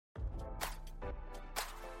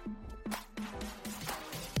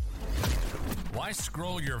Why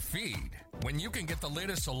scroll your feed when you can get the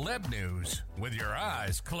latest celeb news with your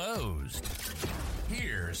eyes closed?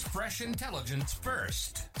 Here's fresh intelligence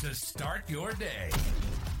first to start your day.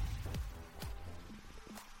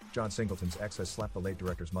 John Singleton's ex has slapped the late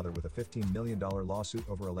director's mother with a $15 million lawsuit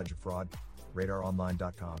over alleged fraud,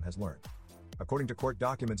 RadarOnline.com has learned. According to court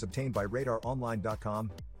documents obtained by RadarOnline.com,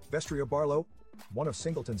 Vestria Barlow, one of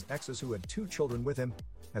Singleton's exes who had 2 children with him,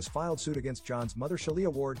 has filed suit against John's mother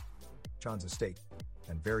Shelia Ward, John's estate,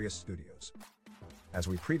 and various studios. As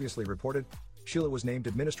we previously reported, Sheila was named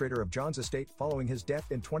administrator of John's estate following his death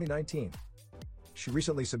in 2019. She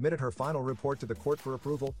recently submitted her final report to the court for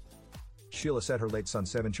approval. Sheila said her late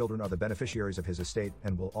son's 7 children are the beneficiaries of his estate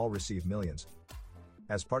and will all receive millions.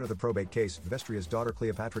 As part of the probate case, Vestria's daughter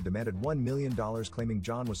Cleopatra demanded $1 million, claiming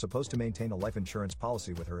John was supposed to maintain a life insurance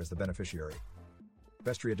policy with her as the beneficiary.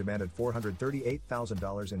 Vestria demanded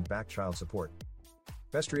 $438,000 in back child support.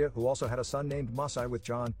 Vestria, who also had a son named Masai with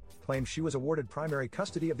John, claimed she was awarded primary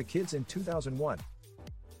custody of the kids in 2001.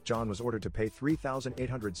 John was ordered to pay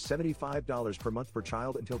 $3,875 per month per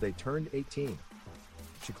child until they turned 18.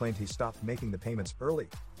 She claimed he stopped making the payments early,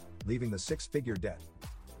 leaving the 6-figure debt.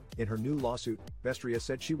 In her new lawsuit, Vestria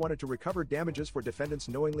said she wanted to recover damages for defendants'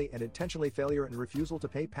 knowingly and intentionally failure and refusal to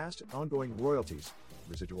pay past and ongoing royalties,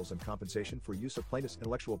 residuals, and compensation for use of plaintiff's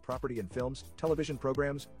intellectual property in films, television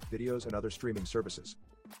programs, videos, and other streaming services.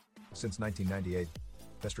 Since 1998,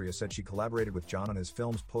 Vestria said she collaborated with John on his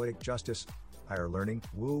films Poetic Justice, Higher Learning,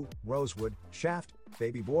 Woo, Rosewood, Shaft,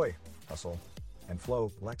 Baby Boy, Hustle, and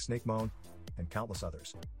Flow, Black Snake Moan, and countless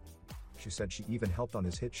others. She said she even helped on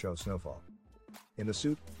his hit show Snowfall. In the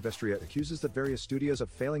suit, Vestria accuses the various studios of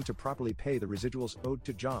failing to properly pay the residuals owed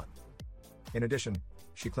to John. In addition,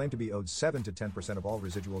 she claimed to be owed 7 to 10% of all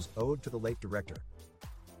residuals owed to the late director.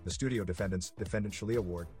 The studio defendants, defendant Shelia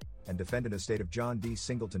Ward, and defendant estate of John D.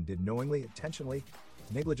 Singleton did knowingly, intentionally,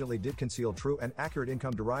 negligently did conceal true and accurate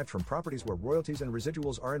income derived from properties where royalties and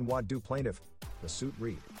residuals are in wad due plaintiff, the suit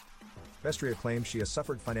read. Vestria claims she has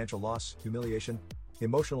suffered financial loss, humiliation,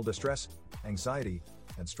 emotional distress, anxiety,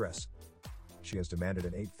 and stress. She has demanded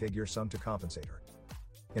an 8-figure sum to compensate her.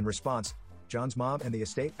 In response, John's mom and the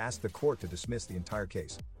estate asked the court to dismiss the entire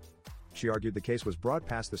case. She argued the case was brought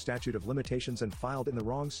past the statute of limitations and filed in the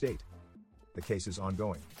wrong state. The case is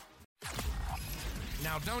ongoing.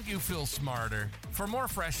 Now, don't you feel smarter? For more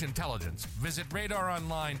fresh intelligence, visit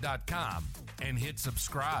RadarOnline.com and hit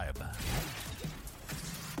subscribe.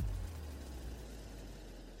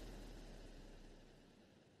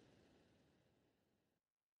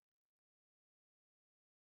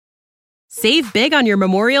 Save big on your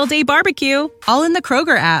Memorial Day barbecue, all in the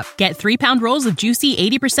Kroger app. Get 3-pound rolls of juicy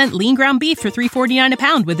 80% lean ground beef for $3.49 a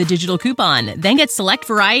pound with a digital coupon. Then get select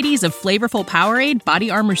varieties of flavorful Powerade, Body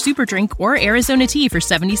Armor Super Drink, or Arizona tea for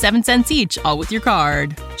 77 cents each, all with your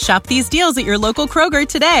card. Shop these deals at your local Kroger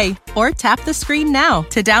today, or tap the screen now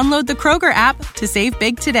to download the Kroger app to save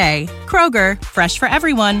big today. Kroger, fresh for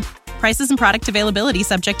everyone. Prices and product availability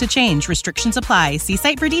subject to change. Restrictions apply. See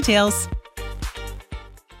site for details.